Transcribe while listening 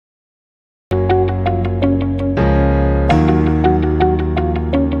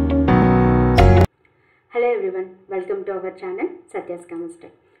welcome to our channel Satya's Chemistry.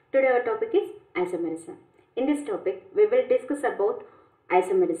 Today our topic is isomerism. In this topic, we will discuss about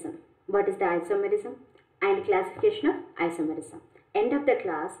isomerism. What is the isomerism and classification of isomerism. End of the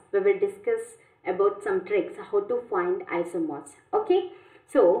class, we will discuss about some tricks how to find isomers. Okay,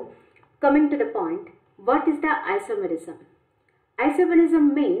 so coming to the point, what is the isomerism?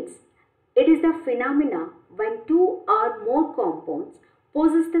 Isomerism means it is the phenomena when two or more compounds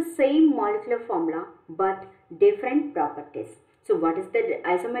possess the same molecular formula but different properties. So what is the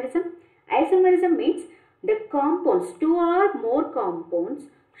isomerism? Isomerism means the compounds, two or more compounds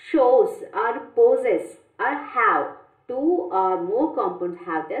shows or possess or have, two or more compounds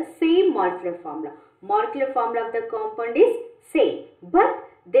have the same molecular formula. Molecular formula of the compound is same but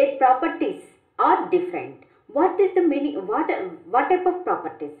their properties are different. What is the meaning? What type of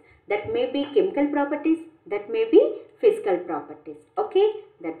properties? That may be chemical properties, that may be physical properties. Okay,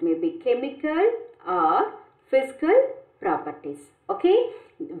 that may be chemical or physical properties. Okay,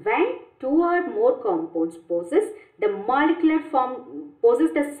 when two or more compounds possess the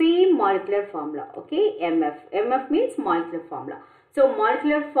same molecular formula. Okay, MF means molecular formula. So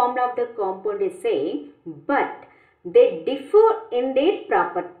molecular formula of the compound is same, but they differ in their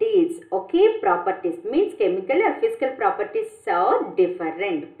properties. Okay, properties means chemical or physical properties are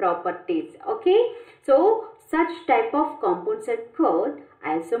different properties. Okay, so such type of compounds are called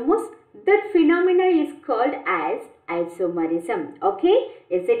isomers. That phenomena is called as isomerism. Okay,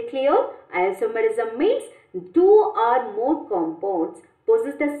 is it clear? Isomerism means two or more compounds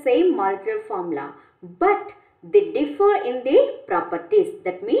possess the same molecular formula but they differ in their properties.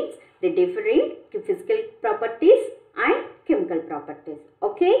 That means they differ in physical properties and chemical properties.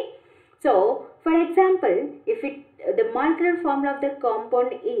 Okay, so for example, if the molecular formula of the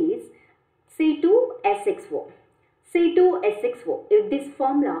compound is C2H6O. C2H6O. If this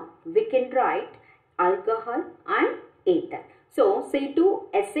formula, we can write alcohol and ether. So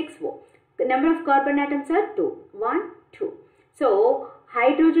C2H6O. The number of carbon atoms are 2. 1, 2. So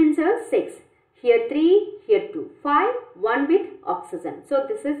hydrogens are 6. Here 3, here 2. 5, 1 with oxygen. So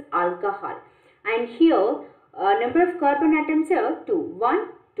this is alcohol. And here number of carbon atoms are 2. 1,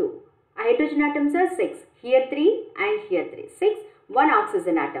 2. Hydrogen atoms are 6. Here 3 and here 3. 6. 1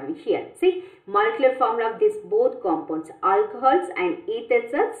 oxygen atom here. See, molecular formula of these both compounds, alcohols and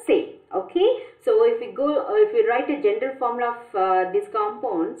ethers are same. Okay, so if we write a general formula of these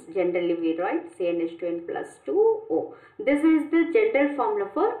compounds, generally we write CnH2n plus 2O. This is the general formula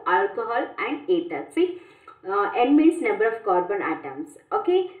for alcohol and ether. See, N means number of carbon atoms.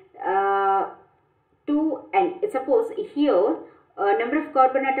 Okay, 2N. Suppose here number of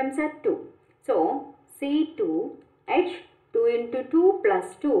carbon atoms are 2. So C2H 2 into 2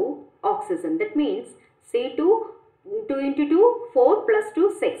 plus 2 oxygen. That means C2 2 into 2 4 plus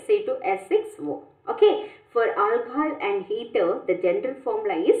 2 6 C2H6O. Okay, for alcohol and ether the general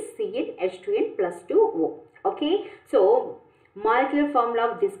formula is CnH2n plus 2O. Okay, so molecular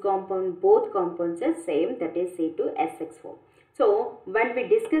formula of this compound, both compounds are same, that is C2H6O. So when we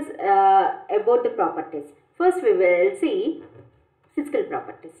discuss about the properties, first we will see physical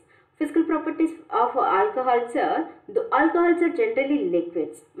properties. Physical properties of alcohols are, the alcohols are generally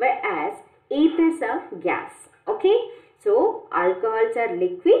liquids whereas ethers are gas. Okay, so alcohols are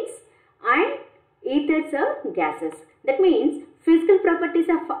liquids and ethers are gases. That means physical properties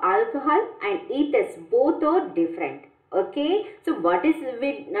of alcohol and ethers both are different. Okay, so what we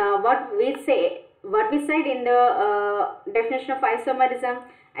said in the definition of isomerism?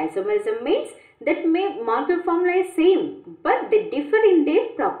 Isomerism means that molecular formula is same but they differ in their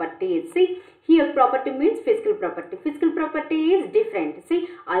properties. See, here property means physical property. Physical property is different. See,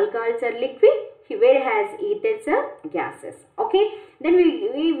 alcohols are liquid whereas ethers are gases. Okay, then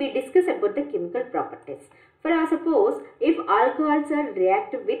we discuss about the chemical properties. For suppose if alcohols are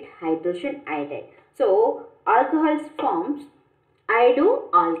reactive with hydrogen iodide, so alcohols forms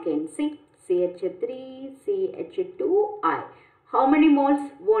iodoalkane. See, CH3 CH2I. How many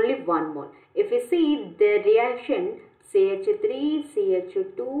moles? Only 1 mole. If we see the reaction CH3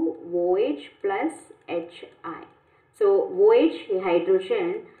 CH2 OH plus HI. So OH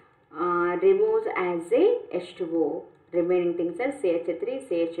hydrogen removes as a H2O. Remaining things are CH3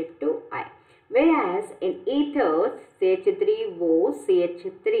 CH2I. Whereas in ethers CH3O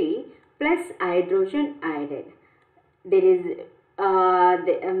CH3 plus hydrogen iodide. There is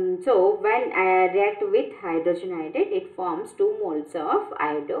so when I react with hydrogen iodide, it forms 2 moles of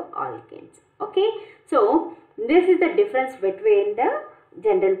iodoalkanes. Okay, so this is the difference between the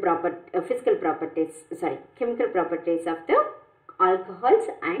general physical properties, chemical properties of the alcohols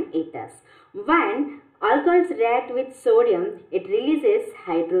and ethers. When alcohols react with sodium, it releases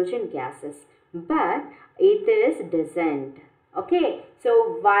hydrogen gases. but ethers doesn't. Okay,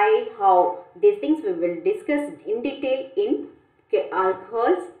 so why, how, these things we will discuss in detail in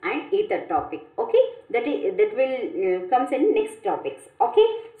alcohols and ether topic. Okay, that will comes in next topics. Okay,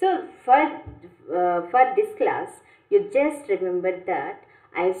 so for this class you just remember that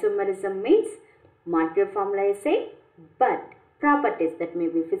isomerism means molecular formula is same, but properties, that may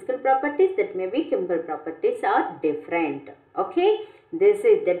be physical properties, that may be chemical properties, are different. Okay, this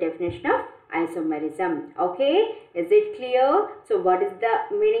is the definition of isomerism. Okay, is it clear? So what is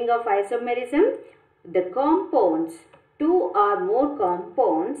the meaning of isomerism? The compounds, two or more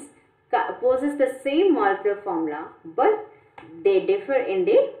compounds possess the same molecular formula, but they differ in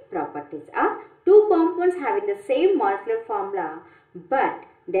their properties. Two compounds having the same molecular formula, but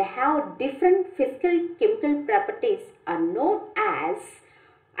they have different physical chemical properties, are known as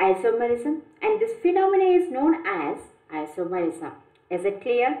isomerism, and this phenomenon is known as isomerism. Is it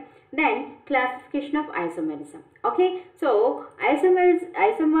clear? Then classification of isomerism. Okay, so isomerism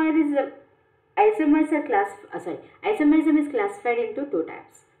is classified into two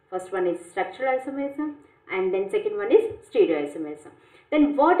types. First one is structural isomerism, and then second one is stereoisomerism.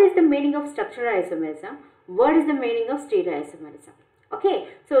 Then what is the meaning of structural isomerism? What is the meaning of stereoisomerism? Okay,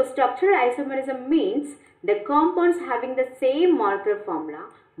 so structural isomerism means the compounds having the same molecular formula,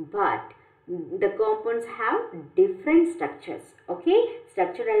 but the compounds have different structures. Okay,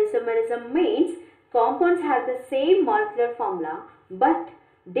 structural isomerism means compounds have the same molecular formula, but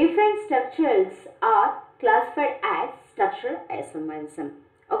different structures are classified as structural isomerism.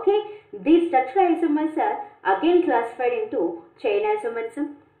 Okay, these structural isomers are again classified into chain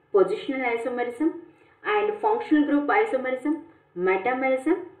isomerism, positional isomerism, and functional group isomerism,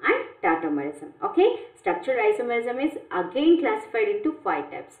 metamerism, and tautomerism. Okay, structural isomerism is again classified into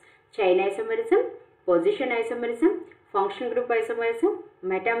 5 types: chain isomerism, position isomerism, functional group isomerism,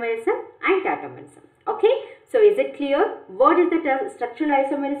 metamerism, and tautomerism. Okay, so is it clear? What is the structural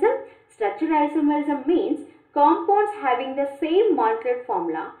isomerism? Structural isomerism means compounds having the same molecular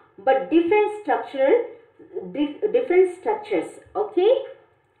formula but different structures. Okay,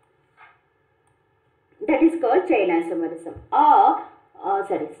 that is called chain isomerism or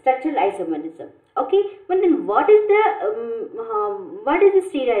structural isomerism. Okay, but then what is the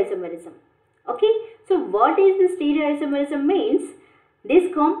stereoisomerism? Okay, so what is the stereoisomerism means?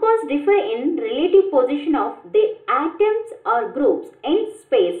 These compounds differ in relative position of the atoms or groups in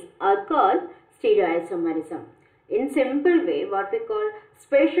space are called stereoisomerism. In simple way, what we call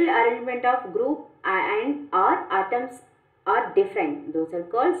spatial arrangement of group and or atoms are different. Those are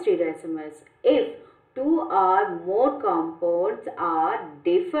called stereoisomers. If two or more compounds are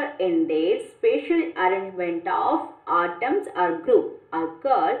differ in their spatial arrangement of atoms or group are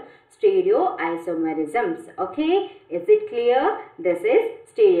called stereoisomerisms. Okay, is it clear? This is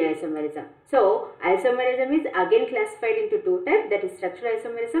stereoisomerism. So isomerism is again classified into two types, that is structural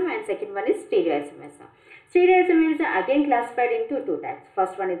isomerism, and second one is stereoisomerism. Stereoisomerism is again classified into two types.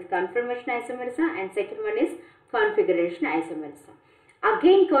 First one is conformation isomerism and second one is configuration isomerism.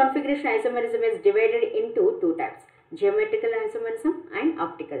 Again, configuration isomerism is divided into two types: geometrical isomerism and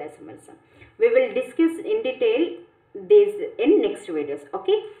optical isomerism. We will discuss in detail these in next videos.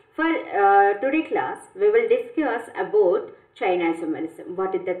 Okay, for today class we will discuss about chain isomerism.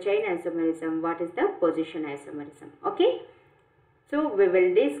 What is the chain isomerism? What is the position isomerism? Okay, so we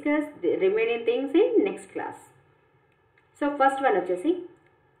will discuss the remaining things in next class. So first one vachesi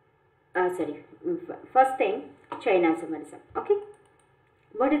first thing, chain isomerism. Okay,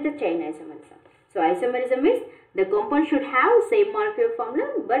 what is the chain isomerism? So isomerism is the compound should have same molecular formula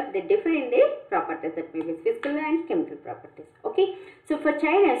but they differ in their properties, that may be physical and chemical properties. Okay, so for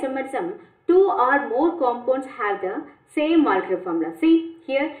chain isomerism, two or more compounds have the same molecular formula. See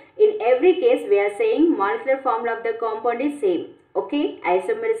here, in every case we are saying molecular formula of the compound is same. Okay,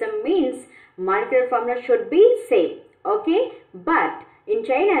 isomerism means molecular formula should be same. Okay, but in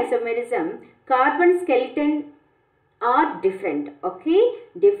chain isomerism, carbon skeleton are different. Okay,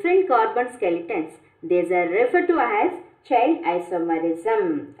 different carbon skeletons, these are referred to as chain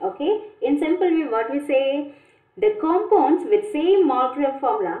isomerism. Okay, in simple way what we say, the compounds with same molecular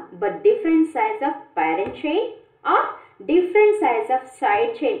formula but different size of parent chain or different size of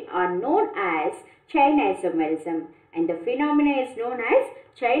side chain are known as chain isomerism, and the phenomena is known as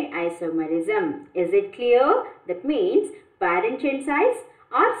chain isomerism. Is it clear? That means parent chain size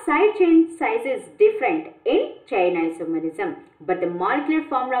or side chain size is different in chain isomerism, but the molecular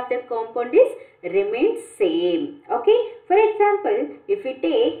formula of the compound is remains same. Okay, for example, if we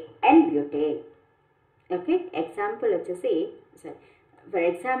take N-butane. Okay, example for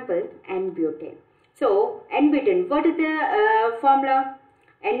example N-butane. So N-butane, what is the formula?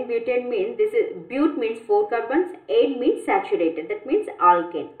 N-butane means, this is, but means 4 carbons, ane means saturated, that means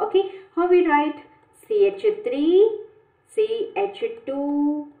alkane. Okay, how we write? CH3,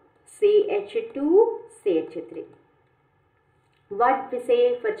 CH2, CH2, CH3. What we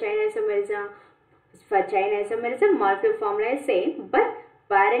say for chain isomerism? For chain isomerism, molecular formula is same, but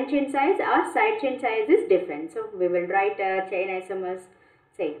parent chain size or side chain size is different. So we will write chain isomers.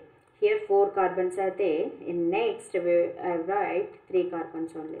 Say here 4 carbons are there. In next I write 3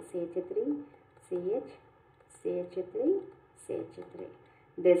 carbons only. CH3, CH, CH3, CH3.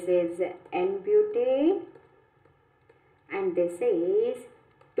 This is N-butane, and this is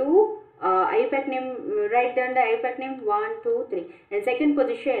 2. IUPAC name, write down the IUPAC name 1, 2, 3. In second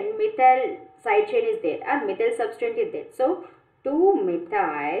position, methyl side chain is there, or methyl substituent is there. So 2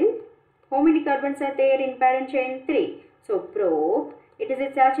 methyl. How many carbons are there in parent chain? 3. So prop, it is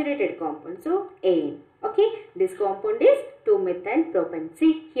a saturated compound. So ane. Okay, this compound is 2 methyl propane.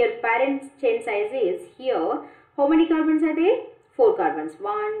 See here, parent chain size is here. How many carbons are there? 4 carbons.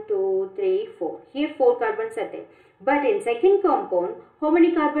 1, 2, 3, 4. Here 4 carbons are there. But in second compound, how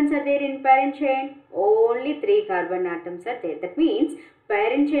many carbons are there in parent chain? Only 3 carbon atoms are there. That means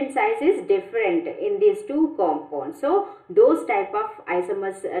parent chain size is different in these 2 compounds. So those type of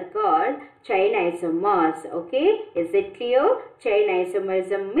isomers are called chain isomers. Okay, is it clear? Chain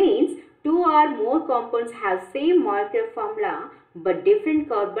isomerism means 2 or more compounds have same molecular formula but different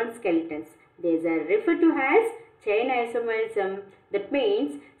carbon skeletons. These are referred to as chain isomerism. That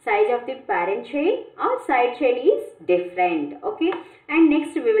means size of the parent chain or side chain is different. Okay, and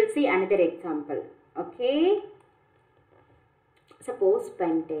next we will see another example. Okay, suppose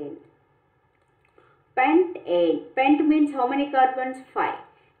pentane. Pentane. Pent means how many carbons? 5.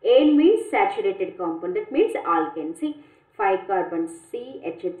 Ane means saturated compound, that means alkane. See, 5 carbons,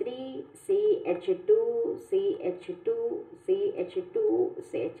 CH3, CH2, CH2, CH2,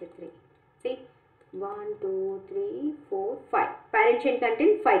 CH3. See, 1, 2, 3, 4, 5. Parent chain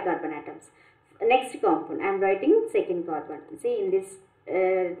contains 5 carbon atoms. Next compound, I am writing second carbon. See, in this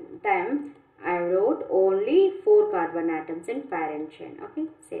time, I wrote only 4 carbon atoms in parent chain. Okay,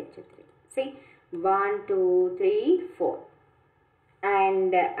 CH3. See, 1, 2, 3, 4.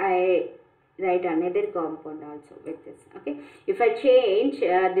 And I write another compound also with this. Okay, if I change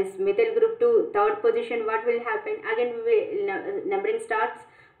this methyl group to third position, what will happen? Again, we will, numbering starts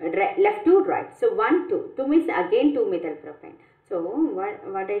left to right. So 1, 2. 2 means again 2 methyl propane. So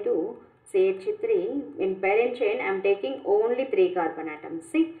what I do? CH3 in parent chain, I am taking only 3 carbon atoms.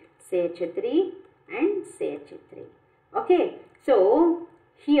 See, CH3 and CH3. Okay, so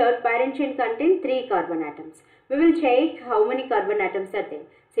here parent chain contains 3 carbon atoms. We will check how many carbon atoms are there.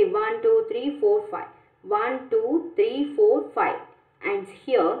 See, 1, 2, 3, 4, 5. 1, 2, 3, 4, 5. And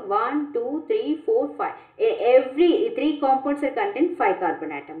here 1, 2, 3, 4, 5. Every 3 compounds are contain 5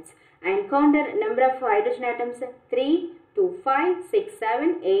 carbon atoms. And count the number of hydrogen atoms: 3, 2, 5, 6,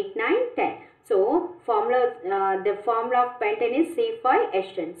 7, 8, 9, 10. So formula, the formula of pentane is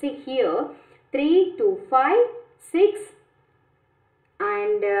C5H10. See here 3, 2, 5, 6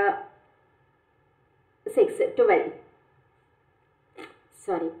 and 6, 12.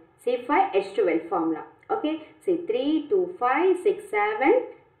 Sorry, C5H12 formula. Okay, see 3, 2, 5, 6, 7,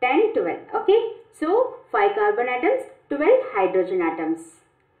 10, 12. Okay, so 5 carbon atoms, 12 hydrogen atoms.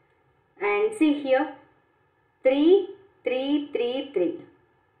 And see here 3, 3, 3, 3.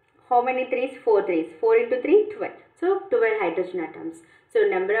 How many 3s? 4 3s. 4 into 3, 12. So 12 hydrogen atoms. So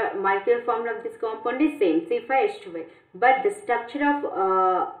number of molecular formula of this compound is same, C5H12. But the structure of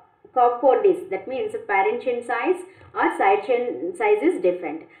compound is, that means parent chain size or side chain size is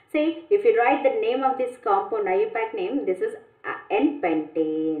different. Say if you write the name of this compound, IUPAC name, this is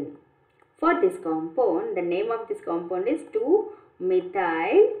N-pentane. For this compound, the name of this compound is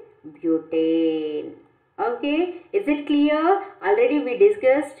 2-methyl butane. Okay, is it clear? Already we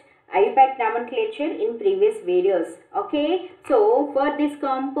discussed IUPAC nomenclature in previous videos. Okay, so for this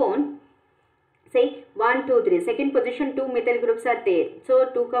compound, say 1, 2, 3. Second position 2 methyl groups are there. So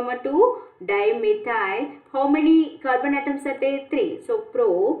 2, 2 dimethyl. How many carbon atoms are there? 3. So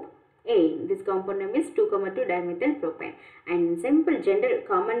propane. This compound name is 2, 2 dimethyl propane. And simple general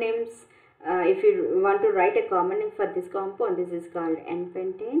common names. If you want to write a common name for this compound, this is called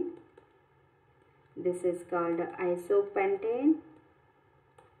N-pentane. This is called isopentane.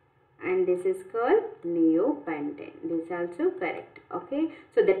 And this is called neopentane. This is also correct. Okay,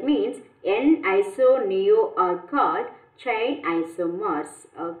 so that means N-iso, neo are called chain isomers.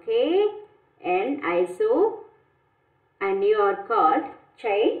 Okay, N-iso and neo are called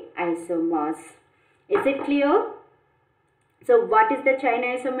chain isomers. Is it clear? So what is the chain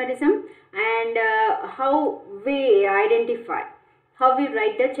isomerism and how we identify? how we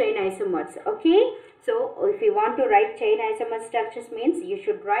write the chain isomers. Okay, so if you want to write chain isomer structures means you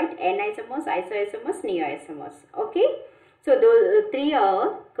should write N isomers, isoisomers, neo-isomers. Okay, so those three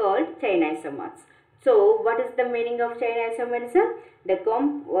are called chain isomers. So what is the meaning of chain isomerism? The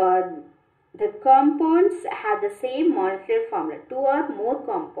compounds have the same molecular formula. Two or more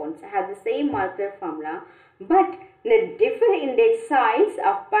compounds have the same molecular formula, but they differ in their size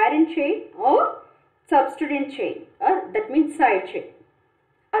of parent chain or substituent chain, or that means side chain,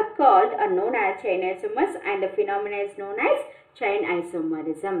 are called or known as chain isomers, and the phenomena is known as chain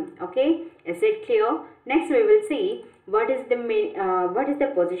isomerism. Okay, is it clear? Next we will see what is the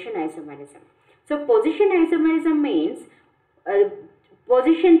position isomerism. So position isomerism means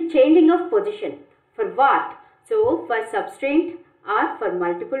position, changing of position. For what? So for substrate or for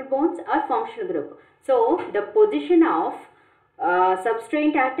multiple bonds or functional group. So the position of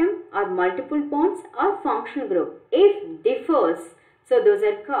substrate atom or multiple bonds or functional group, if differs, so those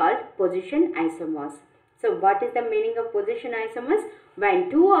are called position isomers. So what is the meaning of position isomers? When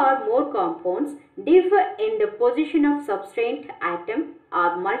two or more compounds differ in the position of substrate atom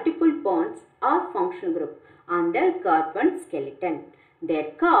or multiple bonds or functional group on the carbon skeleton, they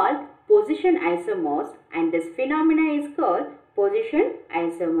are called position isomers, and this phenomena is called position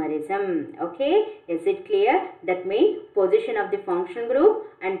isomerism. Okay, is it clear? That means position of the functional group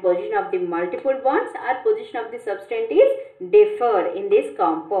and position of the multiple bonds or position of the substrate is differ in these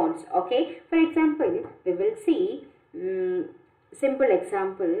compounds. Okay, for example, we will see simple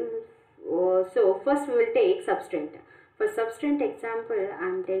example. So first we will take substrate. For substrate example, I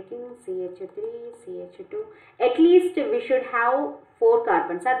am taking CH3, CH2. At least we should have 4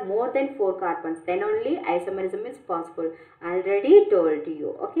 carbons or more than 4 carbons. Then only isomerism is possible. I already told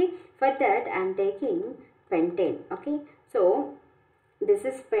you. Okay. For that, I am taking pentane. Okay. So this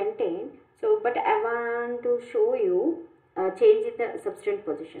is pentane. So, but I want to show you change in the substrate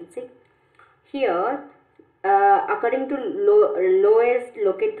position. See here, according to lowest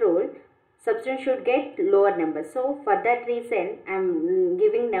locate rule, substance should get lower number. So for that reason I am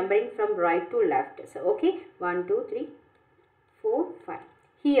giving numbering from right to left. So okay, 1 2 3 4 5.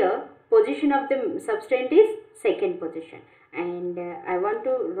 Here position of the substance is second position, and I want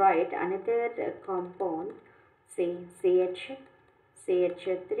to write another compound, say CH,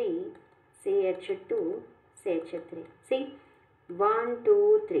 CH3, CH2, CH3. See 1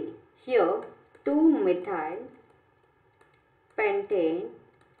 2 3. Here 2 methyl pentane,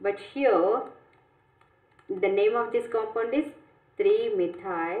 but here the name of this compound is 3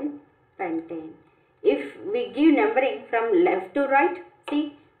 methyl pentane. If we give numbering from left to right,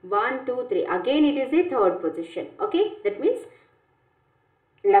 see 1 2 3, again it is a third position. Okay, that means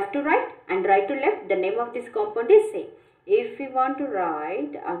left to right and right to left, the name of this compound is same. If we want to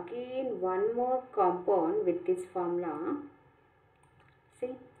write again one more compound with this formula,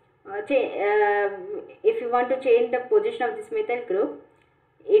 see if you want to change the position of this methyl group,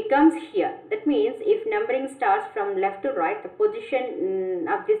 it comes here. That means if numbering starts from left to right, the position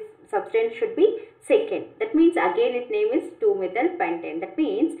of this substance should be second. That means again its name is 2-methyl pentane. That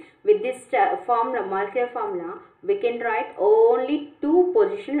means with this formula, molecular formula, we can write only 2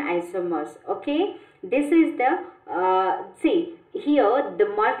 position isomers. Okay, this is the see here the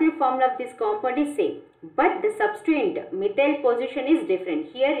molecular formula of this compound is same, but the substrate methyl position is different.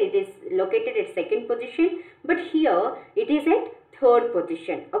 Here it is located at second position, but here it is at third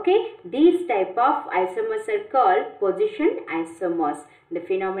position. Okay, these type of isomers are called position isomers. The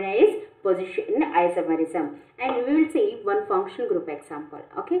phenomena is position isomerism, and we will see one functional group example.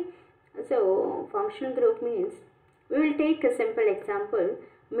 Okay, so functional group means we will take a simple example,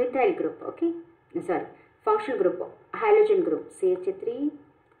 methyl group. Okay, sorry, functional group, halogen group, CH3,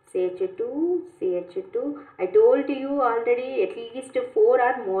 CH2, CH2. I told you already at least 4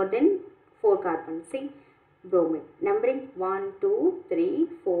 or more than 4 carbons. See bromine, numbering 1 2 3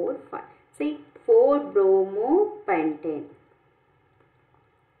 4 5. See 4 bromopentane.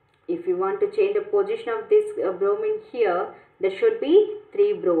 If you want to change the position of this bromine here, there should be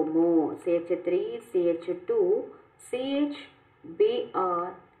 3 bromo, CH3, CH2,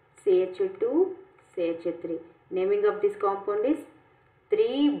 CHBr, CH2, CH3. Naming of this compound is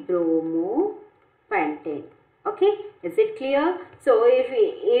 3 bromopentane. Okay, is it clear? So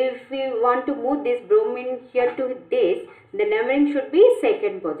if we want to move this bromine here to this, the numbering should be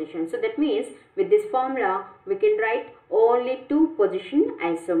second position. So that means with this formula we can write only 2 position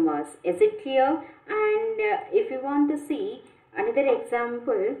isomers. Is it clear? And if you want to see another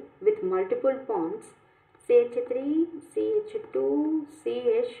example with multiple bonds, CH3, CH2,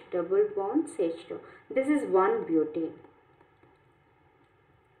 CH double bond, CH2. This is one butane.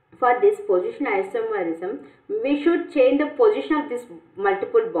 for this position isomerism, we should change the position of this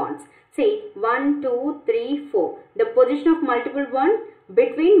multiple bonds. See, 1, 2, 3, 4. The position of multiple bond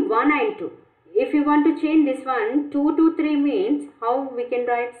between 1 and 2. If you want to change this one, 2 to 3 means, how we can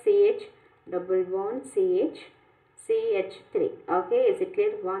write CH, double bond, CH, CH3. Okay, is it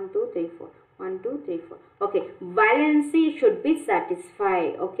clear? 1, 2, 3, 4. 1, 2, 3, 4. Okay, valency should be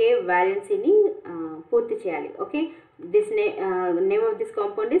satisfied. Okay, valency ni purti cheyali. Okay, this name of this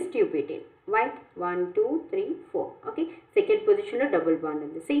compound is tubutane. Why? 1, 2, 3, 4. Okay, second position of double bond.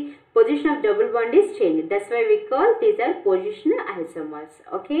 See, position of double bond is changed. That's why we call these are positional isomers.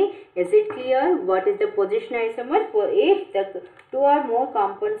 Okay, is it clear? What is the position isomer? If the two or more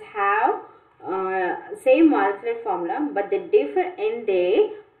compounds have same molecular formula, but they differ in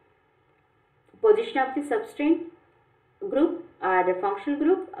the position of the substrate group or the functional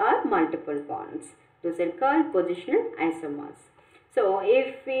group or multiple bonds. Those are called positional isomers. So,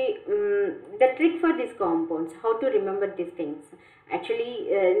 if we, the trick for these compounds, how to remember these things? Actually,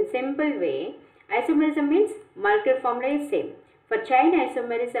 in simple way, isomerism means molecular formula is same. For chain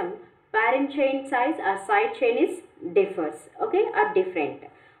isomerism, parent chain size or side chain is differs, okay, or different.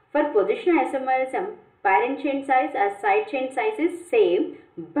 For position isomerism, parent chain size or side chain size is same,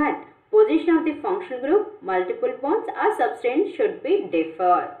 but position of the functional group, multiple bonds or substrate should be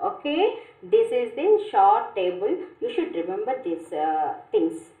differ. Okay, this is the short table. You should remember these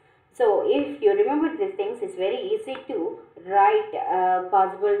things. So, if you remember these things, it's very easy to write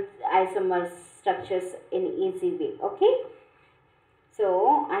possible isomer structures in easy way. Okay.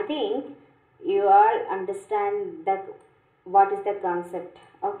 So, I think you all understand that what is the concept.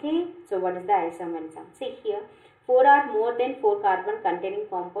 Okay. So, what is the isomerism? See here. 4 or more than 4 carbon containing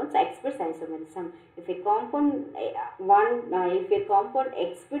compounds exhibits isomerism. If a compound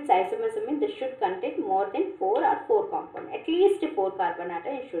exhibits isomerism, means they should contain more than 4 or 4 compounds. At least 4 carbon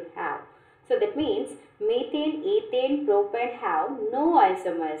atom you should have. So that means methane, ethane, propane have no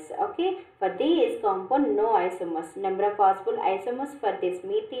isomers. Okay, for these compound no isomers. Number of possible isomers for this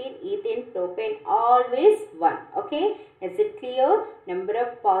methane, ethane, propane always 1. Okay, is it clear? Number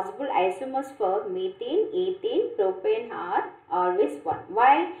of possible isomers for methane, ethane, propane are always 1.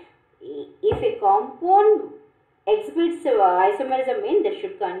 Why? If a compound exhibits isomerism, means they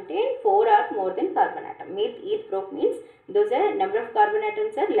should contain 4 or more than carbon atom. Meth, eth, prop means those are number of carbon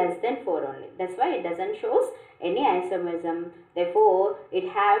atoms are less than 4 only. That's why it doesn't shows any isomerism. Therefore, it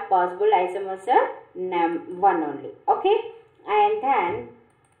have possible isomers are 1 only. Okay, and then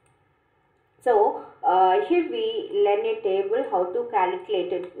so here we learn a table how to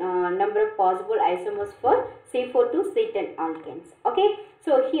calculate it, number of possible isomers for C4 to C10 alkanes. Okay,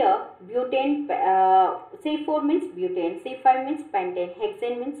 so here butane, C4 means butane, C5 means pentane,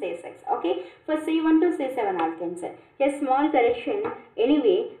 hexane means C6. Okay, for C1 to C7 alkanes, a small correction.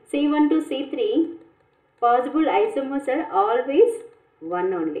 Anyway, C1 to C3 possible isomers are always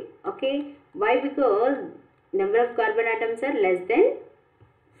 1 only. Okay, why? Because number of carbon atoms are less than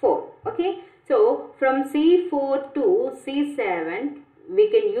 4. Okay, so from C4 to C7 we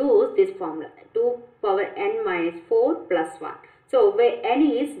can use this formula 2 power n minus 4 plus 1. So where n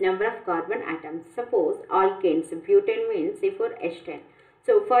is number of carbon atoms. Suppose alkanes, butane means C4H10.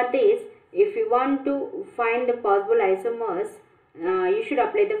 So for this, if you want to find the possible isomers, you should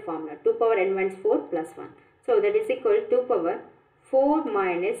apply the formula 2 power n minus 4 plus 1. So that is equal to 2 power 4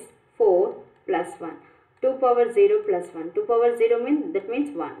 minus 4 plus 1. 2 power 0 plus 1. 2 power 0 means, that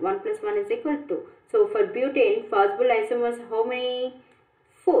means 1. 1 plus 1 is equal to 2. So for butane, possible isomers how many?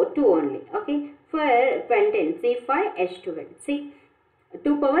 4, 2 only. Okay. For pentane, C5H12. See,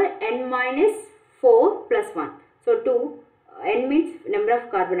 2 power n minus 4 plus 1. So 2, n means number of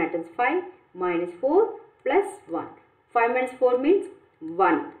carbon atoms. 5 minus 4 plus 1. 5 minus 4 means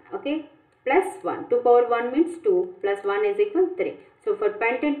 1. Okay. Plus 1. 2 power 1 means 2 plus 1 is equal to 3. So for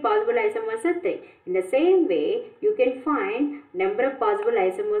pentane possible isomers are 3. In the same way, you can find number of possible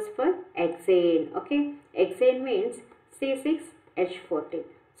isomers for hexane. Okay, hexane means C6H14.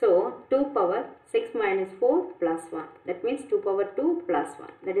 So 2 power 6 minus 4 plus 1. That means 2 power 2 plus 1.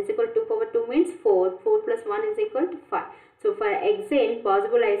 That is equal to 2 power 2 means 4. 4 plus 1 is equal to 5. So for hexane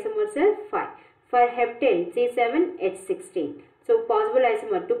possible isomers are 5. For heptane C7H16. So possible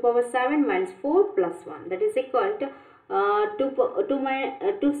isomer 2 power 7 minus 4 plus 1. That is equal to 2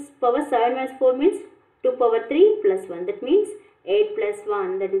 power 7 minus 4 means 2 power 3 plus 1. That means 8 plus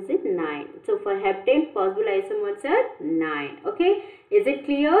 1, that is it, 9. So for heptane possible isomers are 9. Okay, is it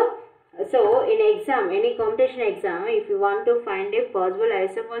clear? So in exam, any competition exam, if you want to find a possible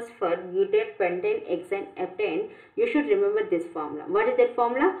isomers for butane, pentane, hexane, heptane, you should remember this formula. What is that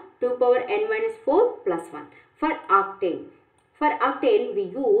formula? 2 power n minus 4 plus 1. For octane, For octane, we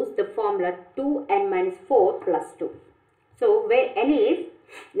use the formula 2n minus 4 plus 2. So, where n is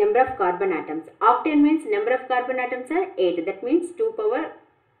number of carbon atoms. Octane means number of carbon atoms are 8. That means 2 power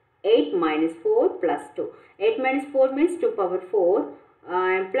 8 minus 4 plus 2. 8 minus 4 means 2 power 4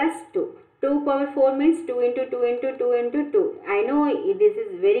 plus 2. 2 power 4 means 2 into 2 into 2 into 2. I know this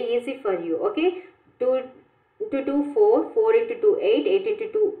is very easy for you. Okay. 2 into 2, 4. 4 into 2, 8. 8 into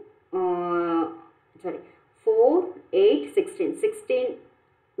 2, 4, 8, 16. 16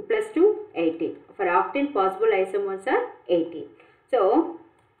 plus 2, 18. For octane, possible isomers are 18. So,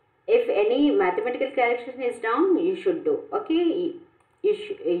 if any mathematical calculation is wrong, you should do. Okay. You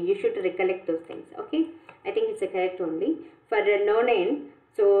should recollect those things. Okay. I think it's a correct only. For nonane,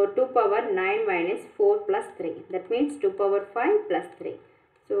 so 2 power 9 minus 4 plus 3. That means 2 power 5 plus 3.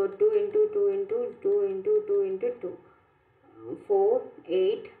 So 2 into 2 into 2 into 2 into 2. 4,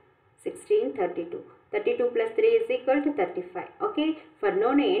 8, 16, 32. 32 plus 3 is equal to 35. Okay. For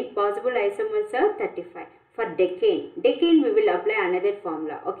nonane, possible isomers are 35. For decane we will apply another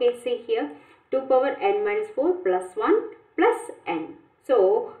formula. Okay. See here, 2 power n minus 4 plus 1 plus n.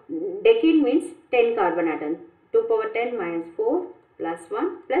 So, decane means 10 carbon atoms. 2 power 10 minus 4 plus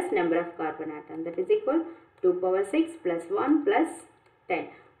 1 plus number of carbon atoms. That is equal 2 power 6 plus 1 plus 10.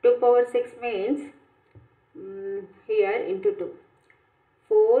 2 power 6 means here into 2.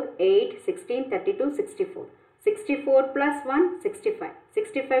 4, 8, 16, 32, 64. 64 plus 1, 65.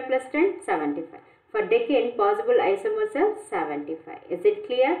 65 plus 10, 75. For decane, possible isomers are 75. Is it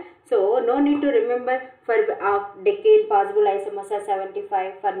clear? So, no need to remember for decane possible isomers are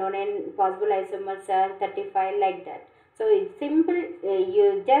 75. For nonane, possible isomers are 35, like that. So, it's simple.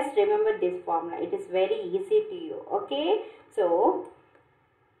 You just remember this formula. It is very easy to you. Okay. So,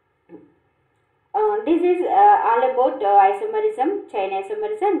 this is all about isomerism, chain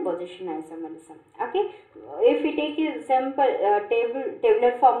isomerism and position isomerism. Okay. If we take a simple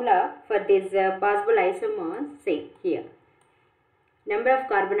tabular formula for this possible isomers, say here. Number of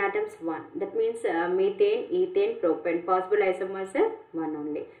carbon atoms 1. That means methane, ethane, propane. Possible isomers are 1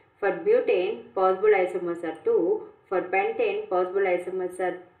 only. For butane, possible isomers are 2. For pentane, possible isomers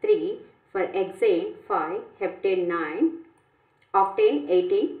are 3. For hexane, 5. Heptane, 9. Octane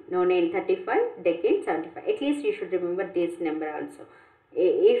 18, nonane 35, decane 75. At least you should remember this number also.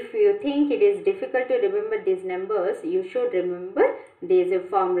 If you think it is difficult to remember these numbers, you should remember these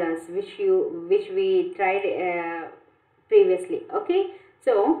formulas which we tried previously. Okay.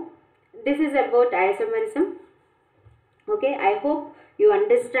 So, this is about isomerism. Okay. I hope you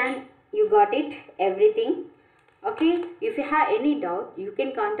understand, you got it, everything. Okay. If you have any doubt, you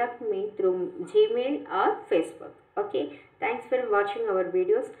can contact me through Gmail or Facebook. Okay. Thanks for watching our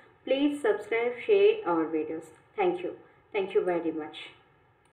videos. Please subscribe, share our videos. Thank you. Thank you very much.